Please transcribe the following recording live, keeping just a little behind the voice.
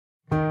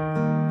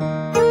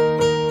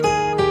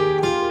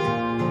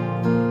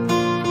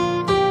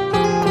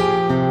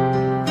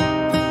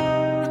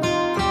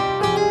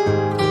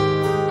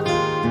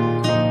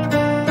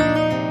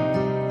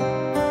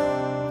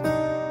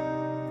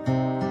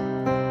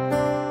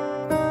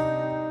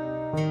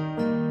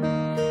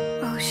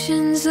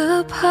Drifting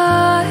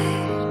apart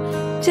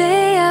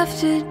day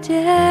after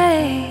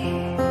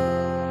day,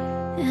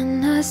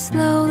 and I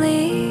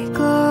slowly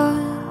go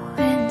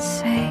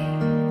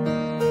insane.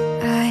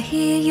 I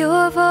hear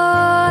your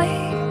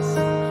voice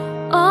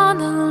on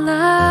the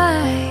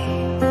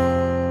line,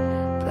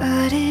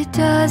 but it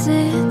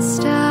doesn't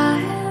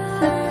stop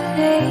the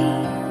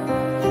pain.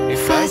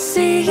 If I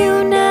see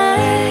you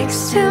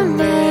next to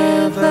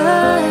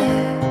never,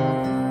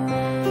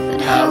 then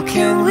how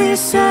can we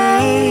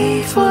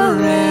say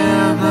forever?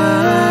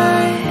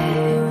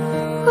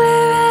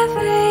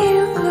 Wherever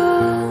you go,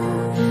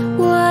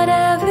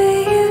 whatever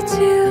you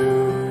do,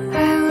 I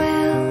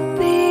will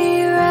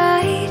be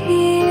right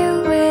here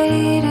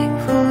waiting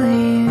for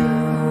you.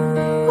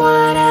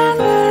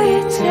 Whatever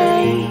it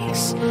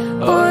takes,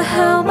 or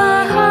how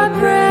my heart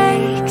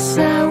breaks,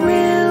 I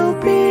will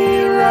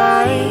be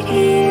right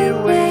here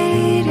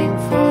waiting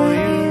for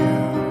you.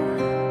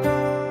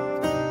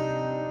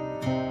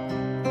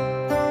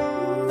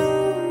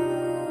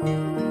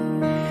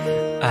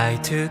 I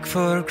took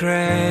for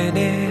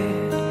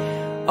granted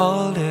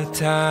all the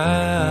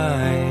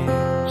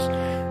times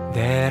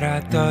that I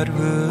thought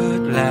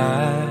would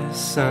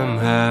last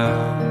somehow.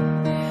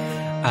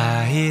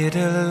 I hear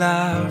the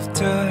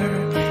laughter,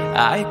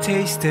 I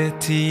taste the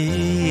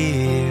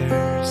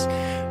tears,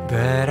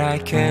 but I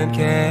can't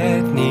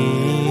get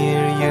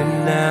near you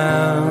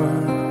now.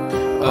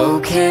 Oh,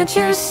 can't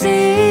you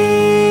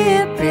see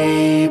it,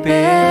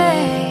 baby?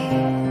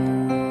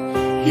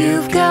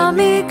 You've got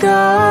me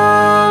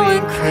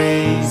going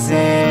crazy.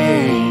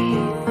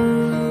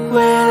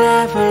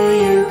 Wherever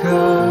you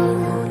go,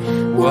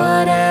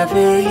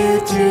 whatever you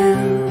do,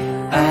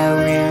 I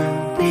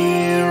will be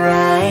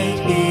right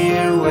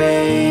here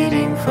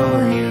waiting for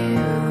you.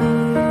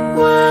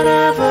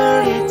 Whatever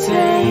it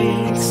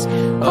takes,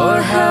 or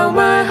how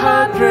my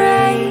heart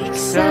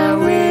breaks, I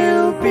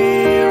will be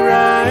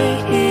right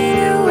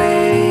here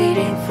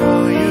waiting for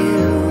you.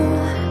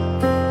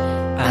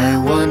 I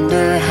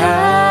wonder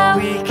how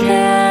we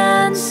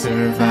can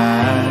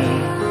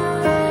survive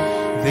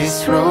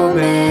this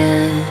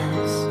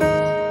romance,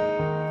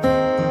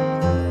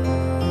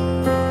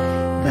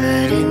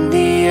 but in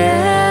the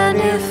end,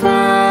 if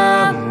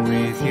I'm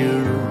with you,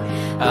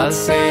 I'll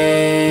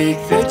take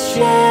the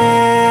chance.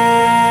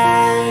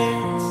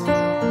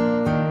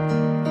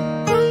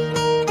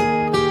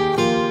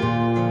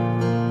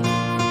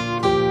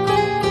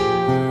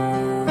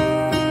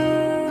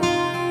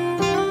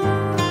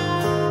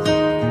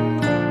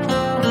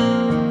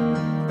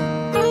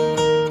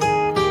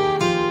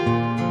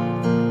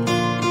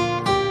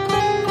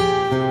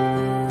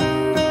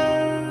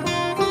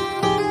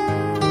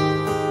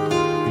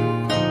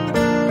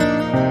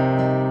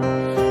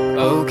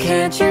 Oh,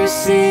 can't you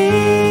see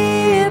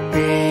it,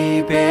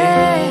 baby?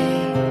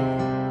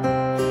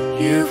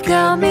 You've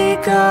got me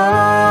going